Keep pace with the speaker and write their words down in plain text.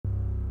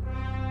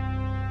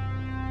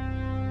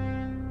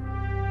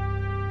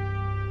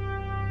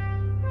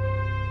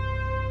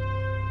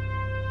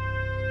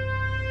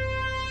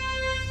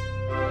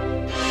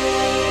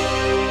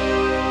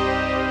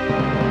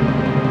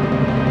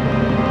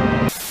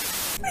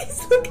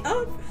look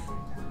up.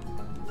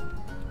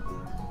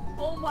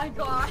 Oh my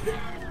god.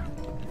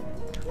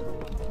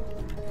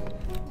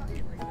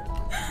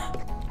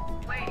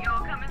 Wait,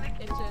 y'all come in the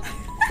kitchen.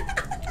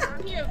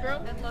 I'm here, bro.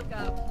 And look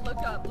up, look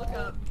up, look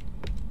up.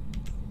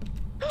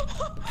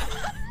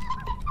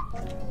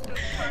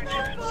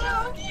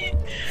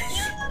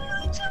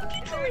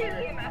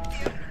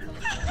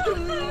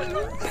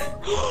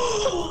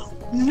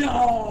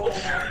 No!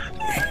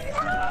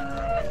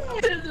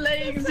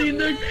 Legs in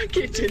the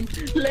kitchen.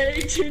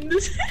 Legs in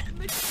the...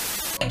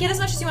 Get as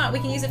much as you want. We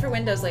can use it for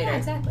windows later. Yeah,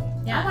 exactly.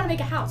 Yeah. I want to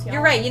make a house, y'all.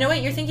 You're right. You know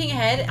what? You're thinking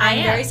ahead. I I'm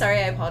am. very sorry.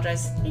 I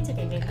apologize. It's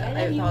okay, baby.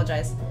 I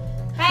apologize.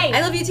 Hey!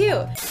 I love you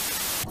too.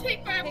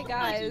 Hey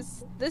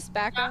guys, this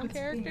background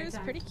character is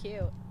pretty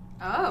cute.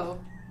 Oh.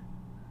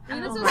 Okay,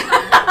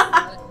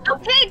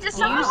 Do does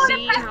someone you want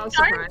see to how press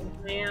start? surprised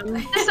I am?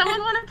 Does someone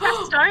want to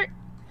press start?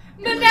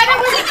 Banana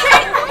was a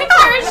great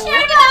picture!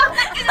 Shut up!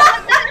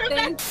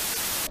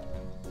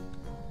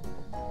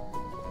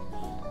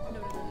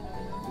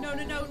 No,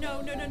 no, no,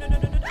 no, no, no, no, no, no,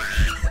 no, no.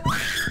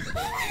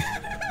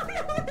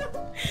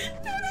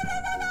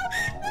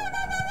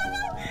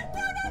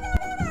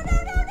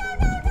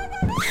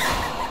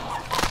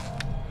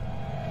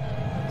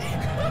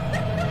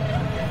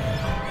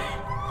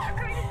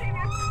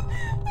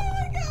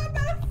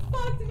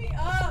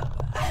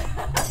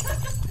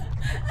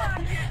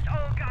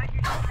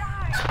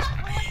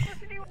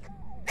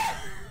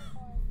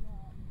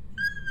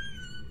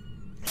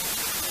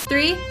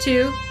 Three,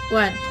 two,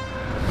 one.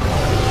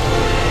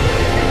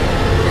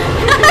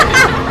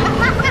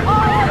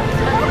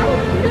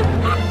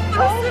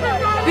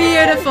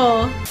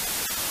 Beautiful.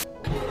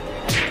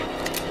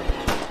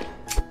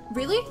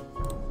 Really?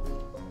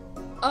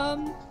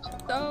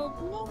 So,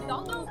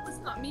 y'all know it's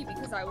not me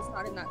because I was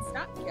not in that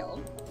stat kill.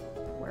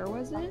 Where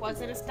was it? Was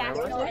it a stack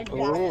Where kill? was it?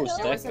 Oh,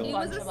 stack kill. It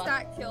was a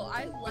stat kill.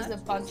 I left. There's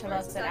a bunch of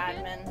us at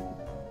admin.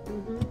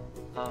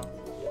 Oh,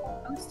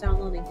 I was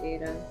downloading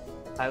data.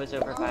 I was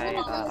over by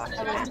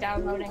I was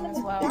downloading as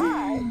well.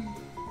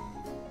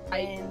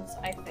 And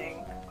I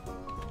think.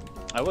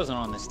 I wasn't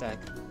on the stack.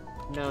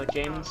 no,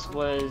 James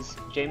was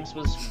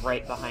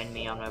right behind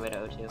me on my way to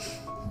O2.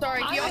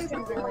 Sorry, I y'all was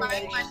can really my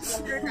ready.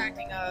 computer's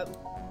acting up.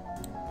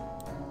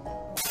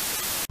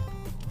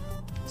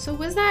 So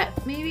was that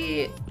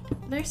maybe?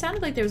 There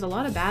sounded like there was a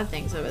lot of bad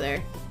things over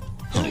there.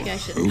 I feel like I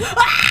should.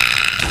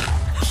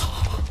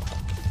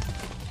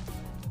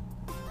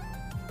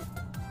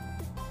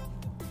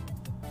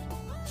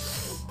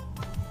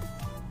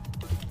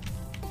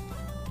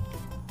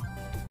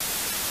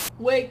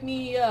 Wake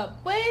me up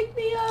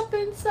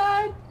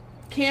inside.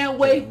 Can't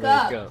wake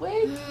up.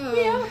 Wake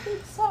me up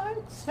inside.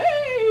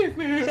 Save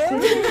me.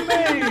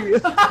 Save me.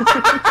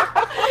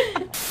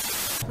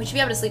 We should be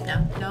able to sleep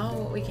now.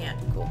 No, we can't.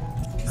 Cool.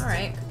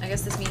 Alright, I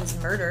guess this means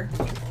murder.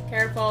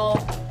 Careful.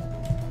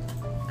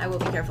 I will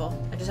be careful.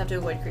 I just have to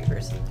avoid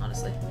creepers,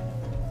 honestly.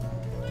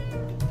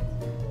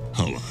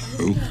 Hello?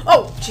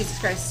 Oh, Jesus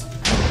Christ.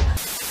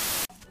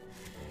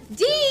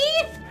 D!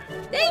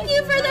 Thank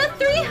you for the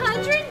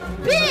 300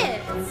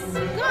 bits!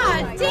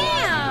 God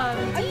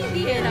damn! D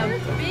being a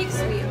big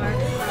sweetheart.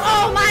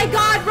 Oh my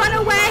god, run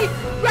away!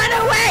 Run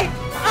away!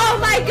 Oh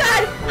my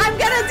god! I'm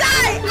gonna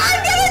die!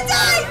 I'm gonna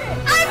die!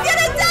 I'm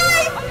gonna die!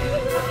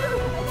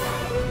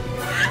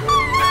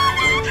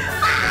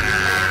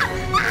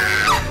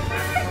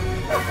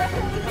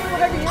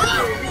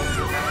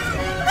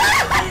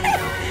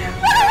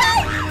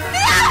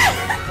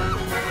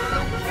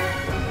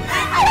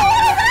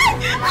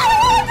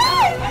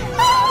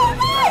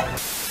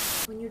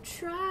 When you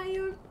try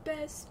your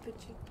best, but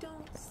you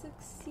don't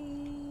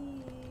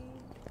succeed.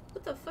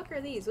 What the fuck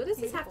are these? What does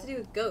this have to do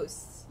with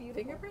ghosts?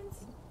 Fingerprints?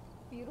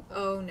 Beautiful.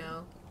 Oh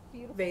no.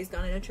 Beautiful. Vay's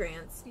gone in a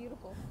trance.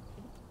 Beautiful.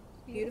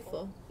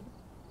 Beautiful.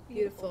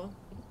 Beautiful.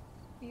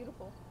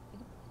 Beautiful.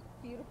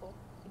 Beautiful.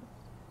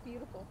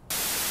 Beautiful.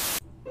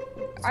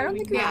 I don't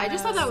think. Yeah, I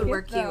just thought that would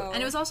work cute. though.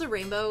 And it was also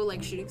rainbow,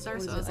 like shooting star,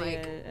 so I was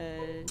like,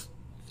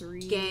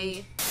 three.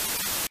 gay.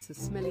 It's a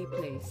smelly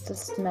place. It's a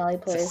smelly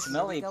It's a place.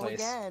 smelly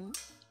place.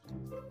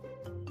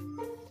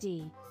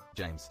 D.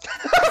 James.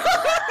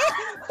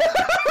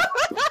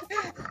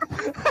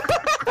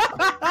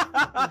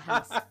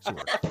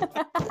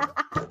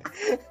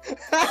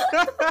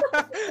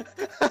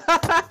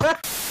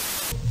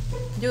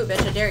 Do it,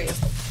 bitch, I dare you.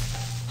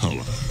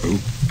 Hello?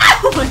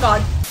 Oh my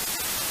god.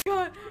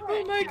 God.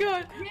 Oh my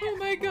god. Oh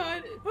my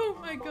god. Oh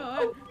my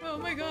god. Oh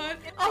my god.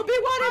 I'll be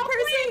wanted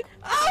person.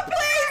 Oh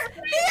please!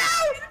 No!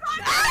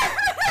 Ah!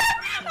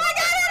 I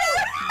got it!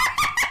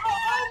 Oh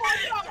my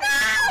god. No!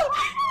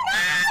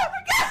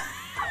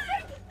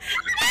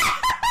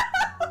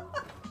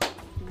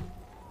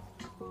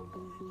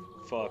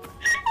 Fuck.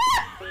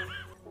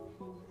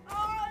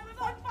 Oh, it was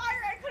on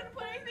fire! I couldn't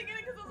put anything in it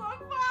because it was on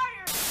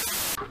fire!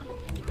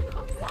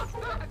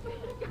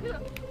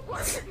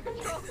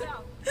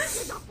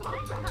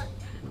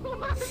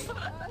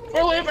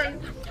 We're leaving.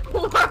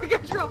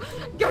 Control!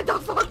 Get the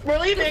fuck! We're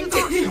leaving.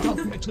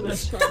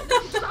 This is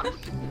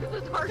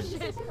our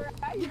shit!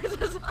 This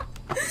is our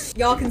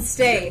Y'all can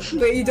stay,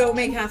 but you don't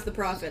make half the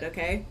profit,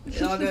 okay?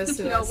 It all goes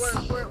to us.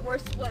 We're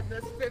splitting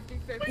this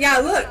 50-50. Yeah,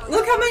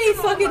 look how many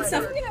fucking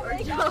stuff.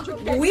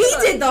 We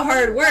did the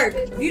hard work.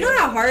 You know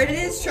how hard it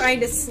is trying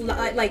to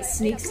like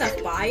sneak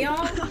stuff by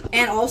y'all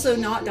and also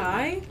not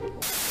die?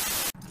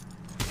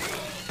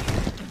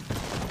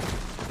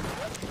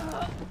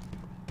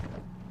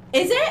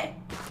 Is it?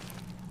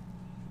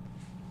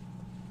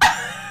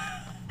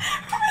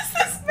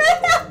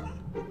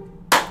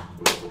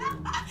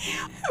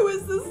 Who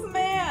is this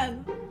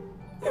man?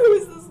 Who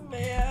is this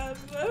man?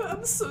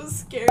 I'm so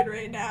scared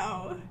right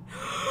now.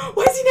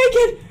 Why is he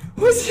naked?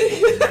 Why is he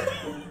naked?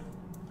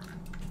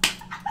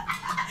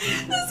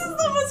 This is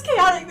the most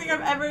chaotic thing I've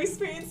ever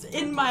experienced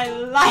in my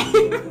life.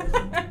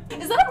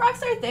 Is that a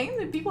Rockstar thing?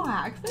 Do people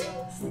hack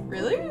things?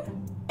 Really?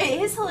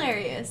 It is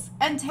hilarious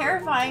and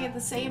terrifying at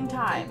the same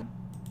time.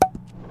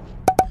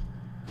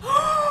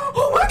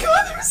 Oh my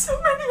god, there's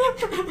so many of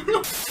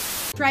them.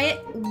 Try it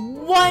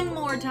one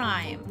more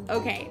time.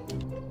 Okay.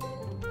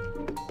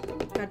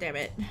 God damn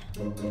it.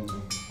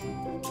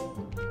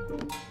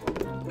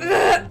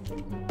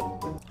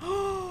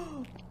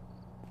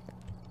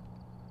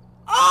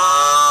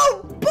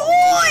 Oh,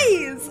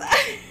 boys!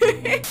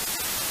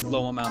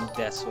 Low amount of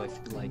deaths, so I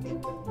feel like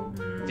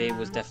Vay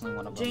was definitely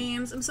one of them.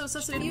 James, I'm so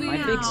sus of you My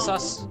now. big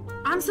sus.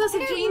 I'm sus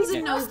of James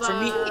and Nova. For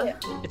me,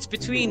 it's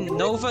between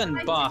Nova and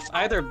Boff.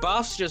 Either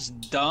Boff's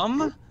just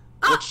dumb,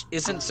 which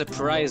isn't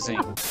surprising.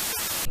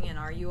 And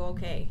are you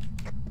okay?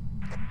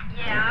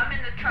 Yeah, I'm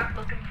in the truck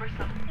looking for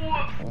some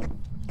whoops.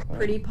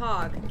 Pretty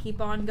pog. Keep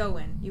on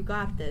going. You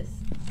got this.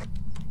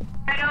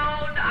 I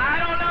don't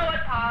know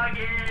what pog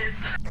is.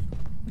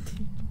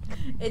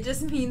 It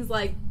just means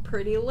like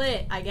pretty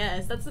lit, I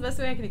guess. That's the best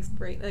way I can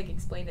explain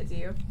it to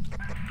you.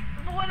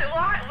 What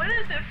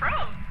is it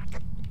from?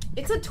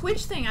 It's a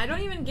Twitch thing. I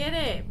don't even get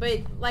it, but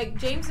like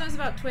James knows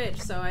about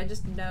Twitch, so I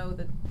just know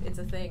that it's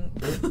a thing.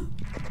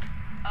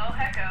 Oh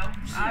hecko,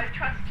 I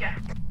trust ya.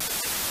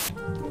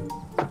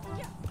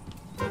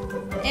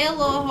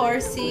 Hello,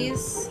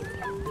 horsies.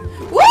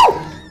 Woo!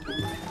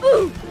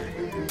 Ooh.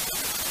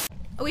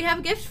 We have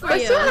a gift for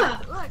you.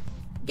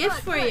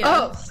 Gift for you.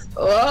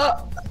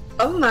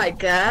 Oh my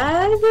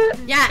god.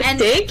 Yeah, and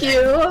thank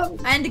you.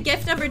 And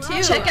gift number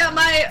 2. Check out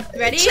my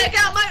Ready? Check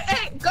out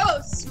my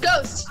Ghost.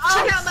 Ghost.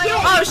 Check out my Oh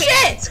OnlyFans.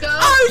 shit!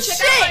 Ghost. Oh Check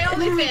shit! out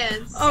my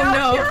OnlyFans. Oh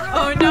no!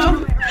 Oh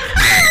no!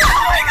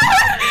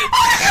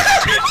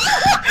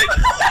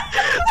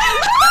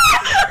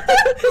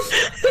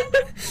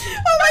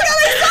 Oh my god!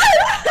 I saw it!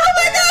 Oh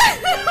my god!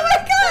 Oh my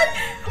god!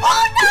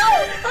 Oh no!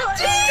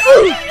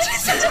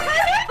 Jesus!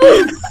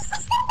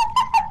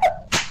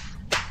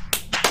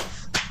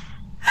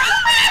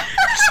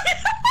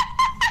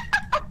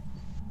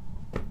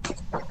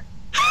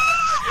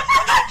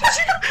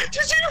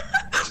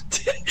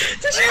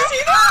 Did you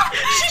see that?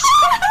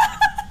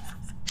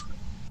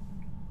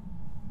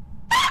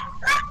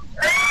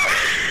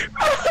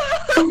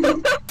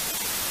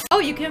 Oh,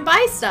 you can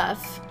buy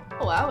stuff.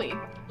 Oh, wowie.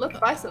 Let's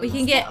buy some. We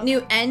can get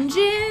new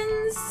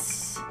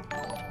engines.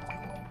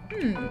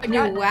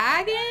 New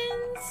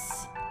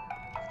wagons.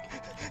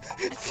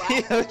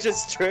 Theo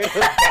just straight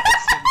up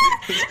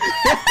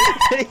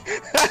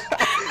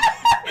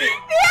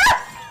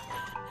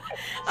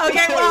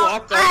Okay,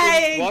 well,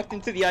 walked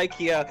into the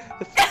IKEA,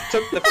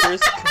 took the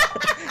first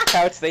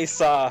couch they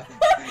saw,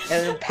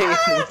 and then paid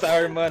with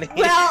our money.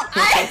 Well,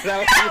 Is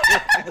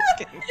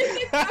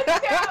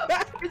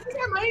this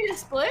our money to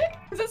split?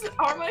 Is this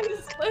our money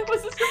to split?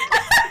 Was this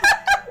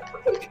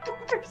a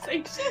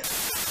conversation?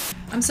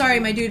 I'm sorry,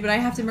 my dude, but I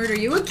have to murder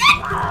you again.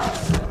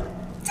 I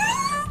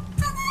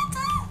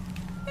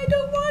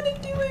don't want to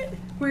do it.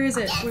 Where is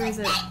it? Where is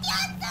it?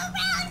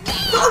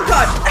 Oh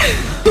god!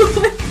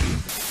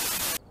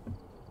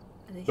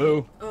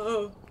 Boo.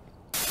 Oh.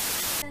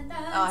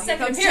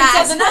 Second appearance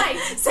of the night.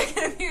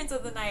 Second appearance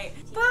of the night.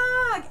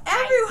 Fuck!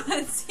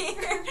 Everyone's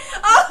here.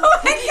 Oh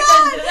my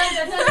god!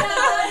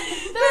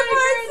 The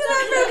first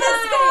from the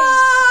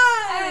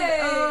sky.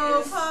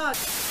 Oh fuck!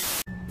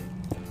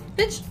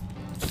 Bitch,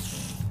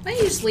 why don't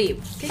you just leave?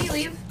 Can you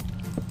leave?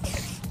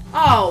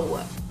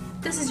 Oh,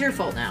 this is your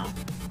fault now.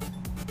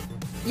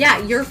 Yeah,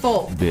 your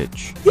fault.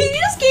 Bitch. He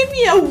just gave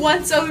me a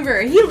once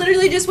over. He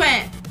literally just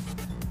went.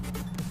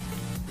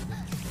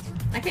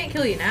 I can't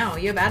kill you now.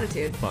 You have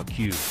attitude. Fuck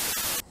you.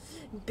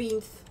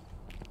 Beans.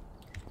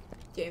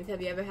 James, have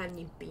you ever had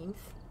any beans?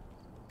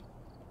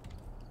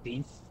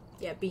 Beans?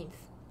 Yeah, beans.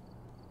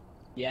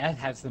 Yeah, I've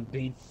had some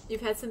beans.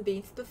 You've had some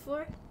beans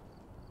before?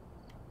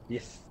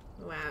 Yes.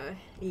 Wow.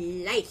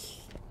 Lice.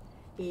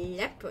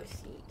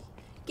 Leprosy.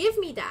 Give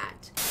me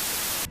that.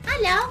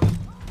 Hello.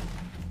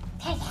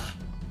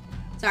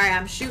 Sorry,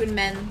 I'm shooting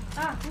men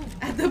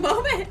at the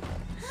moment.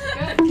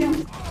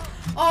 Good.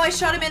 Oh, I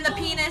shot him in the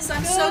penis.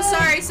 I'm so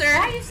sorry, sir.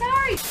 Why are you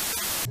sorry?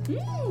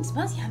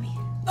 Smells yummy.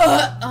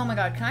 Oh my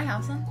god, can I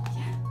have some?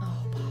 Yeah. Oh,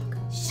 fuck.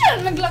 Shut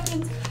up,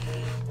 McLaughlin. 7 in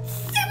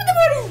the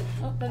morning.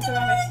 Oh, that's the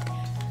wrong way.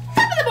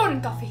 7 in the morning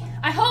coffee.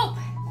 I hope.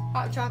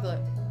 Hot chocolate.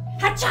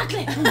 Hot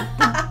chocolate!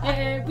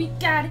 Yeah, we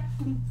got it.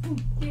 Boom, boom.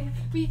 Yeah,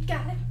 we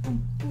got it.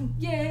 Boom, boom.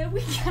 Yeah,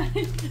 we got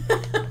it.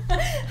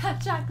 Hot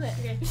chocolate.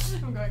 Okay,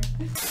 I'm going.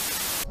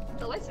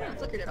 The lights are not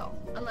flickered at all.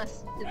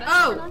 Unless. Did that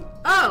Oh! turn on?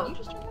 Oh! Did you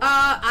just turn it on?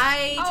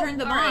 I Oh, turned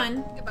them alright.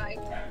 on. Goodbye.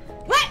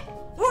 What?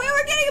 We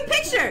were getting a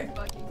picture!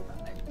 Fucking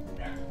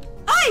bye.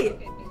 Oi!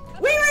 Okay,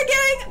 We were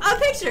getting a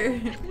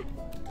picture!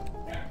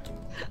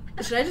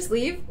 Should I just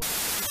leave?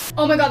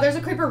 Oh my god, there's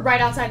a creeper right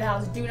outside the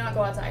house. Do not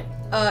go outside.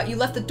 You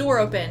left the door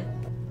open.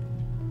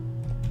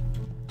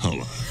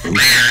 Hello.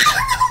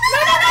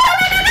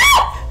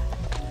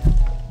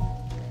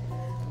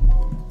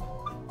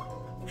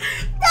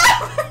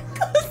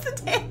 Close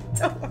the damn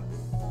door.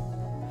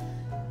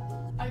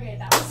 Okay,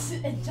 that was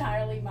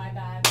entirely my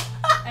bad.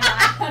 And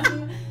I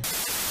am...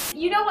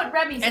 You know what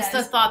Remy says? It's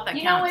the thought that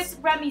you know counts.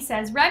 what Remy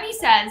says? Remy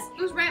says...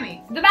 Who's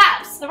Remy? The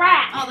mouse! The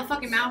rat! Oh, the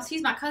fucking mouse.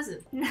 He's my cousin.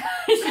 Wait,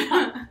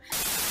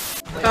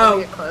 Oh. let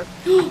me get close.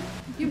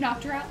 You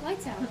knocked her out.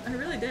 Lights out. I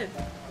really did.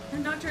 I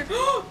knocked her.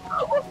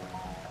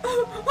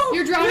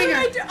 You're drowning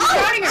her. You're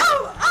drowning her.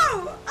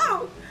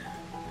 Oh!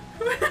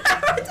 I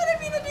didn't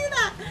mean to do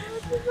that.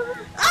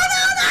 Oh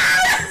no!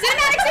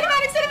 Cinematic,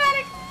 cinematic,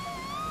 cinematic!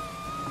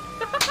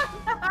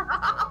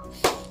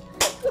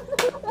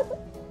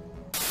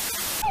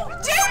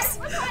 James!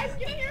 Guys,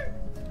 get in here!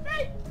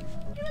 Hey!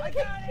 I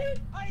got it!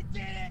 I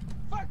did it!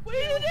 Fuck what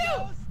you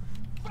do?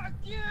 Fuck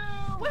you!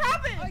 What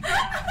happened? What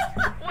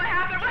happened? What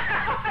happened?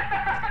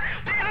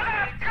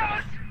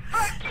 Ghost!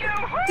 Fuck you!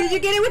 Did you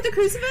get it with the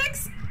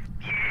crucifix?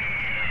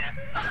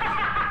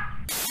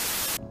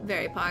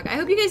 Very pog. I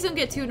hope you guys don't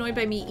get too annoyed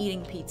by me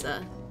eating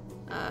pizza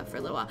for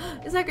a little while.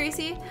 Is that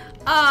Gracie?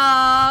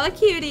 Aw,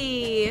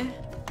 cutie.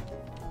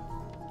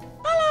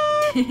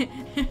 Hello.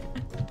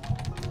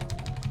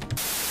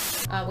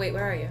 Wait,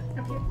 where are you?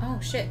 Up here. Oh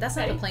shit, that's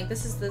not Ready? the plank.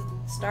 This is the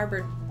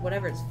starboard,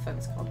 whatever it's fuck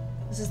it's called.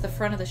 This is the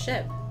front of the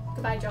ship.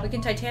 Goodbye, Joe. We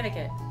can Titanic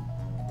it.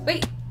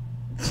 Wait.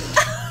 So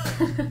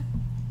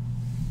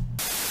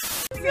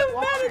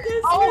bad at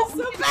this. Oh,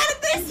 You're so bad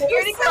at this. You're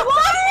You're getting so the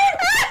water. bad.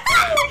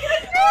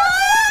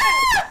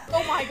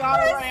 Oh my god,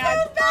 You're alright, so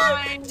I'm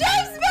bad. fine.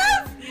 James,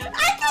 move! I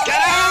can't.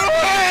 Get out of the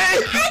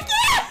way! I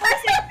can't.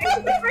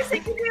 First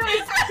thing you do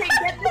is okay,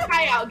 get this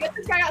guy out. Get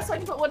this guy out so I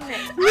can put wood in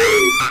it.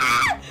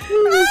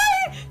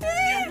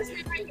 Yeah, this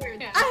is right here.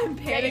 Yeah. I'm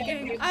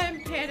panicking. I'm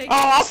panicking. Oh,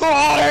 lost the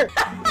water!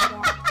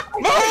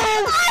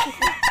 Move!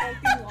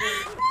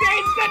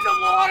 James, get the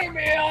water,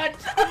 man!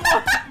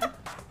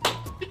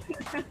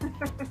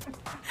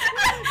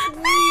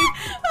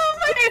 Oh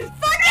my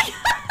fucking.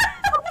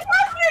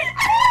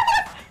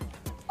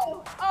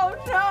 Oh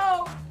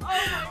no! Oh my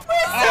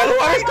Oh, the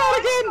water's gone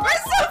again!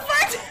 We're so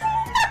fucked.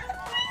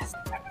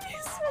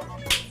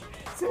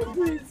 so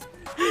please.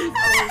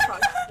 Oh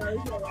fuck.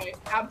 There's no way.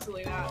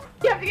 Absolutely not.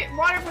 You have to get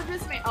water for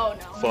this man. Oh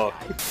no. Fuck.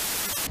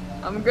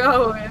 I'm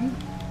going.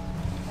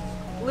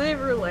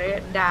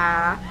 Literally,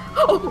 nah.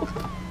 Oh!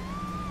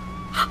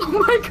 Oh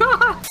my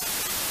god!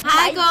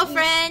 Hi,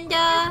 girlfriend.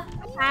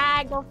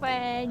 Hi,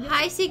 girlfriend.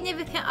 Hi,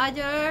 significant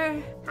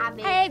other.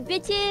 Hey,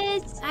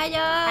 bitches. Hello.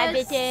 Hi,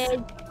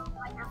 bitches.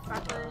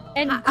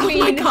 And Oh my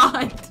queen.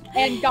 god.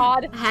 And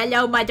God.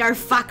 Hello,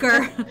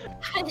 motherfucker.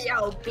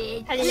 Hello,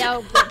 bitch.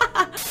 Hello,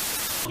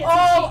 bitch.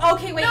 Oh,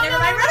 okay, wait, never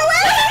mind. Run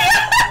away!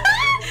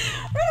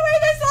 Run away,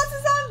 there's lots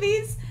of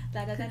zombies.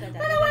 Run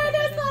away,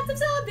 there's lots of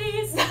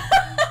zombies.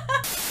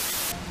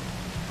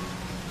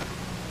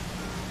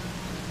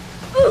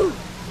 Ooh!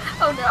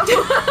 Oh no!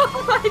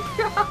 Oh my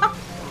god!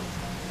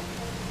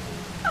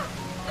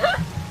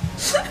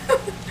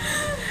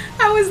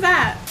 How was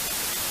that?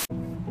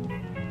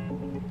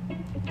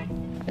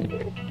 Are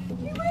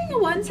you wearing a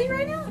onesie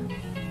right now?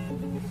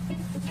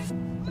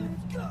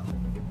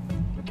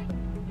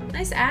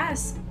 Nice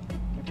ass.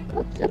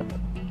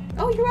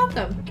 Oh, you're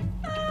welcome.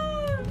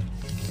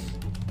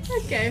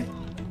 Okay.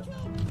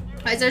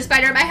 Why is there a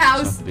spider in my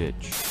house?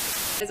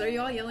 Bitch. Are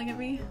you all yelling at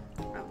me?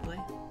 Probably.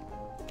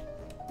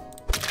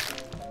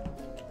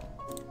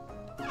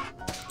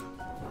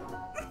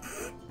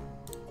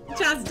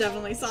 Chaz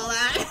definitely saw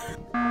that.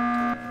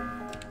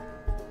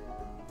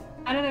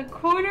 Out of the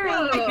corner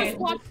of the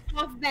Walk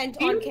off vent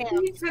on you cam.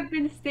 have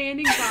been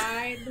standing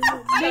by.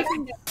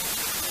 Making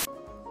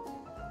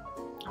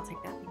I'll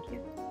take that, thank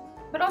you.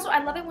 But also,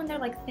 I love it when they're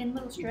like thin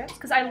little strips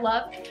because I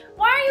love.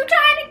 Why are you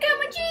trying to cut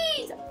my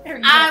cheese? There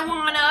you I go.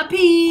 wanna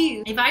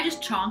pee. If I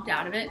just chomped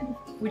out of it,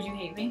 would you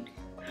hate me?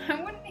 I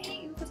wouldn't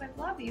hate you because I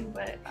love you,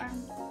 but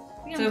I'm.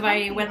 So if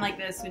I went like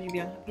this, would you be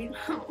unhappy?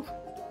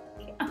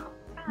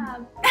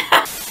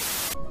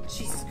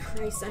 Jesus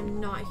Christ, I'm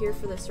not here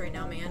for this right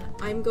now, man.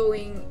 I'm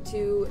going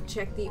to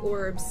check the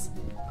orbs.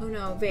 Oh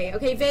no, Vay.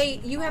 Okay,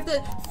 Vay, you have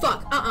the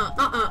fuck.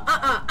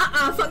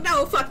 Fuck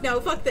no, fuck no,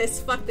 fuck this,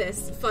 fuck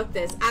this, fuck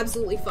this,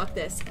 absolutely fuck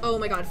this. Oh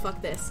my god,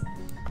 fuck this.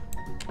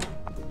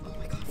 Oh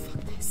my god,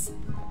 fuck this.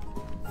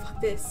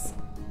 Fuck this.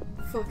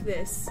 Fuck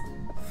this.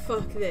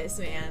 Fuck this,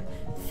 man.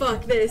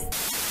 Fuck this.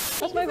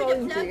 What's my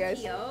volume for you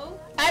guys?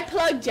 I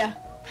plugged ya.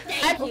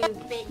 Thank you,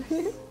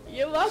 bitch.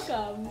 You're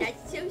welcome.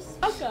 That's so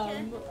sweet.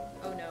 Welcome.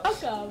 Oh no.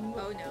 Welcome.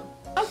 Oh no.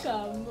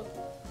 Welcome.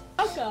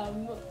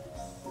 Welcome.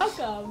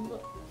 Welcome.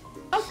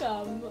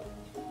 Welcome.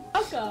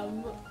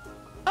 Welcome.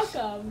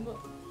 Welcome.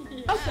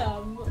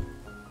 Welcome.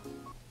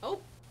 Oh.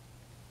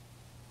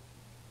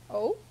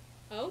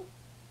 Oh.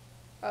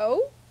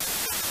 Oh?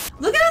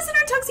 Look at us in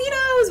our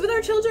tuxedos with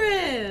our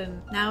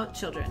children! Now,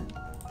 children,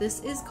 this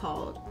is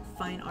called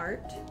fine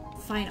art.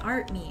 Fine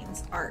art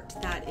means art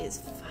that is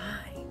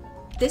fine.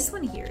 This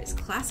one here is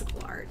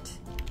classical art,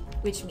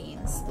 which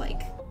means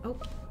like, oh.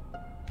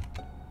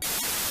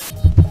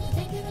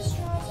 They give us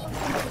straws.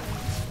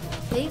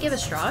 They didn't give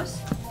us straws?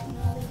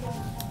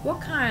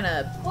 What kind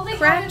of Well,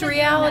 cracked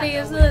reality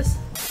is this?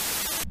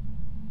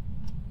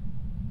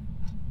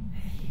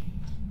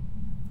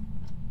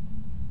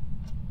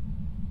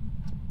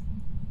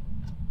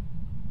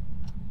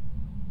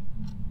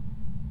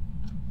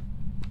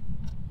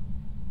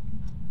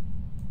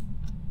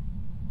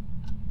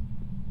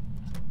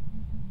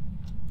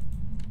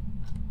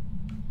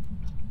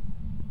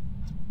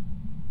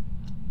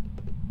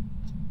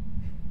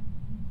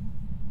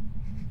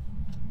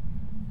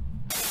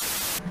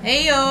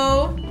 Hey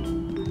yo!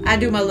 I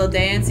do my little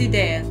dancey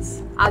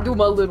dance. I do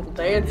my little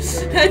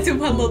dance. I do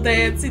my little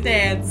dancey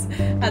dance.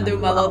 I do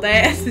my little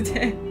dancey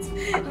dance.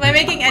 Am I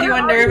making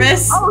anyone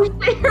nervous? Oh,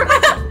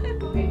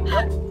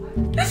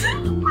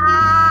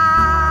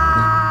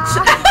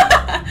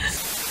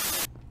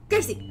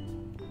 Gracie,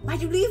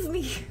 why'd you leave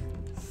me?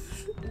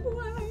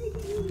 Why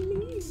did you leave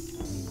me?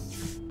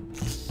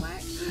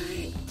 Why?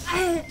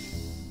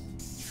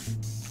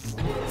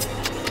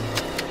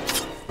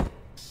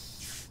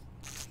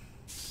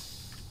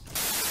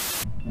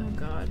 Oh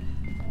God.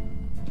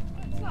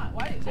 It's not.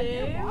 Why? I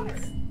hear water.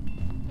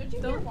 Don't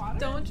you hear water?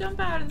 Don't jump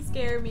out and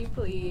scare me,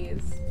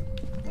 please.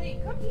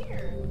 Wait, come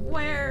here.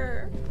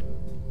 Where?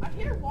 I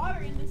hear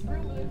water in this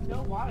room, but there's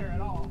no water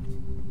at all.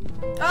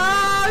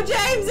 Oh,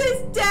 James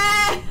is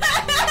dead!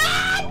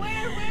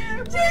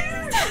 Where?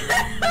 James is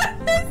dead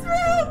in this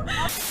room!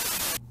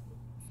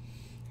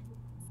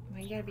 Why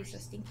you gotta be so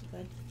stinky,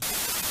 bud?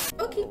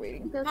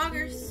 Okay,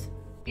 hoggers.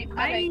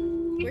 Hi.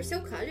 We're so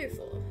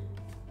colorful.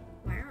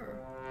 Wow.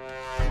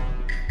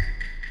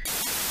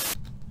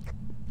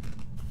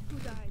 Who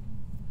died?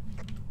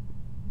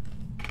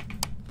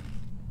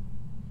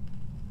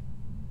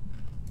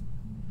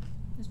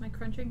 Is my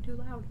crunching too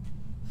loud?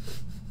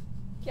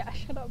 Yeah,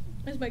 shut up.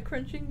 Is my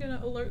crunching gonna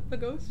alert the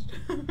ghost?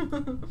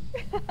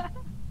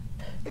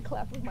 The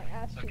clap of my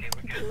ass cheeks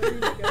keeps alerting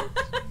the ghost.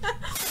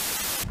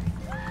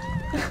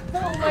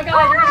 Oh my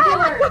god, you're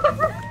gonna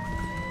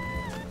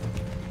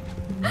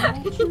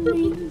kill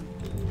her!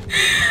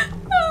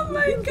 Oh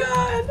my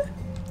god!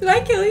 Did I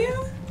kill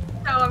you?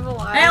 No, I'm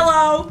alive.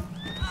 Hello!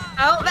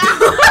 Oh, that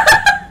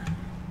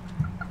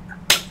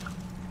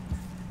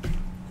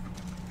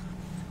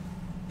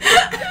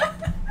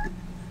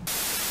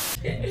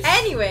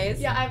Anyways.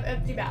 Yeah, I'm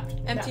empty map.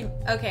 Empty.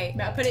 Okay.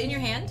 Map. Put it in your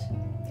hand.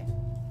 Okay.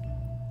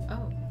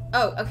 Oh.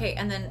 Oh, okay.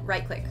 And then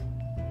right click.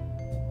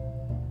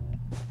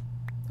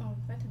 Oh,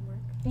 that didn't work.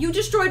 You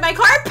destroyed my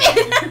carpet!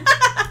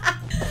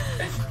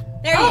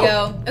 There you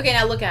go. Okay,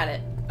 now look at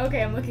it.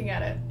 Okay, I'm looking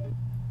at it.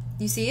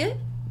 You see it?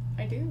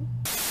 I do.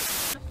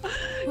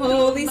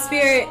 Holy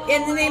Spirit,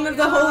 in the name of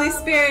the Holy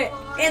Spirit,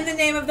 in the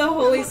name of the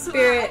Holy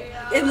Spirit,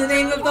 in the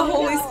name of the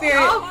Holy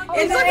Spirit,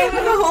 in the name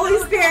of the Holy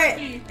Spirit,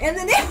 in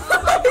the name of the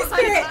Holy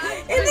Spirit,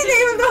 in the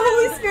name of the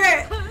Holy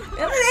Spirit,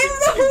 in the name of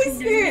the Holy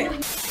Spirit.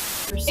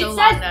 It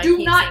says do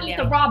not eat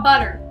the raw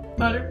butter.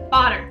 Batter.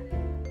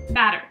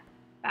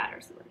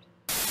 Batter's the word.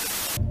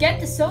 Get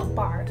the soap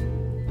bar.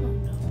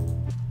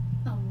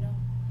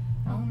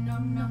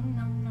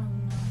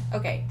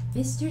 Okay.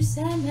 Mr.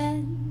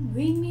 Sandman,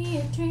 bring me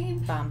a dream.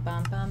 Bum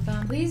bum bum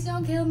bum. Please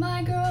don't kill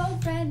my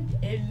girlfriend.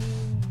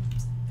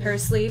 Her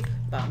sleep.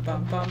 Bum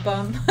bum bum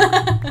bum.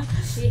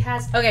 She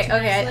has. Okay,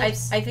 okay.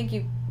 lips. I think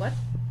you. What?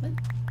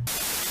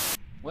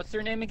 What's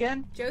their name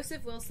again?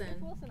 Joseph Wilson.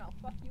 Wilson, I'll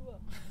fuck you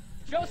up.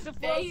 Joseph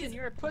Wilson,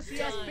 you're a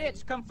pussy ass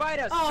bitch. Come fight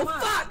us. Oh Come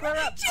on, fuck! square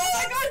up. Oh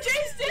my God,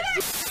 James did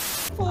it!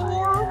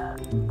 Four.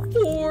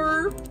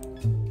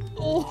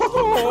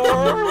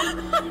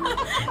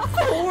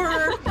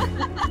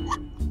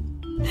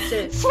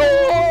 Shit. Four.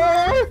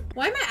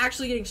 Why am I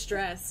actually getting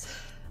stressed?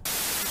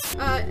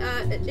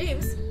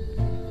 James.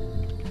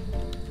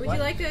 Would What?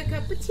 you like a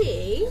cup of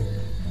tea?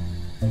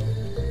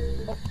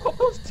 A cup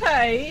of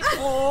tea.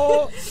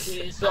 Oh,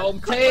 here's some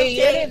cup of tea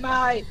tea. in it,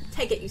 mate.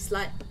 Take it, you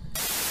slut.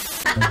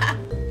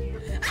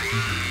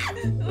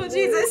 Oh,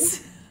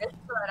 Jesus. It's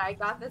good. I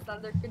got this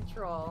under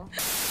control.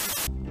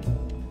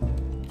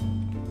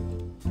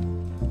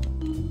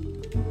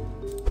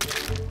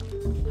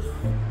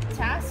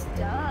 Task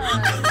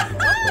done.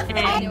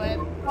 Anyway,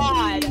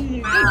 God.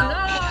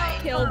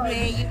 Killed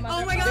me.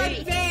 Oh my God,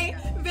 Vay,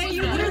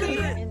 you literally.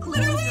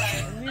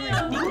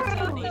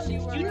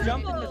 Did you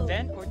jump in the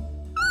vent or?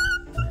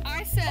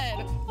 I said,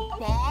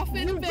 Boff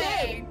and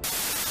Vay.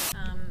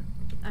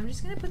 I'm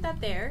just gonna put that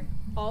there.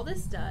 All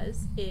this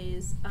does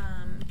is,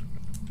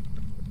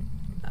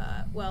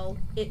 well,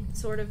 it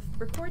sort of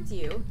records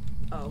you.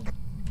 Oh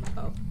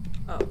no.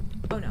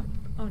 Oh no.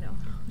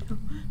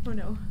 Oh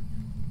no.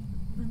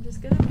 I'm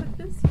just gonna put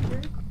this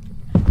here.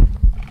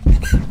 I'm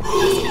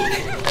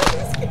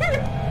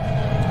scared.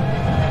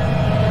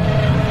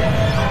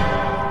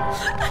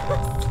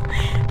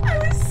 I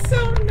was so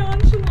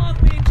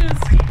nonchalantly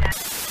just...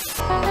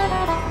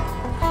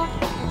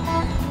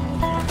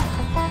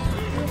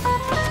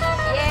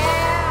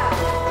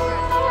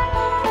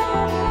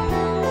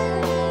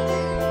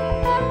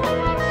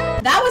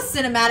 That was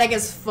cinematic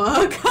as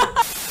fuck.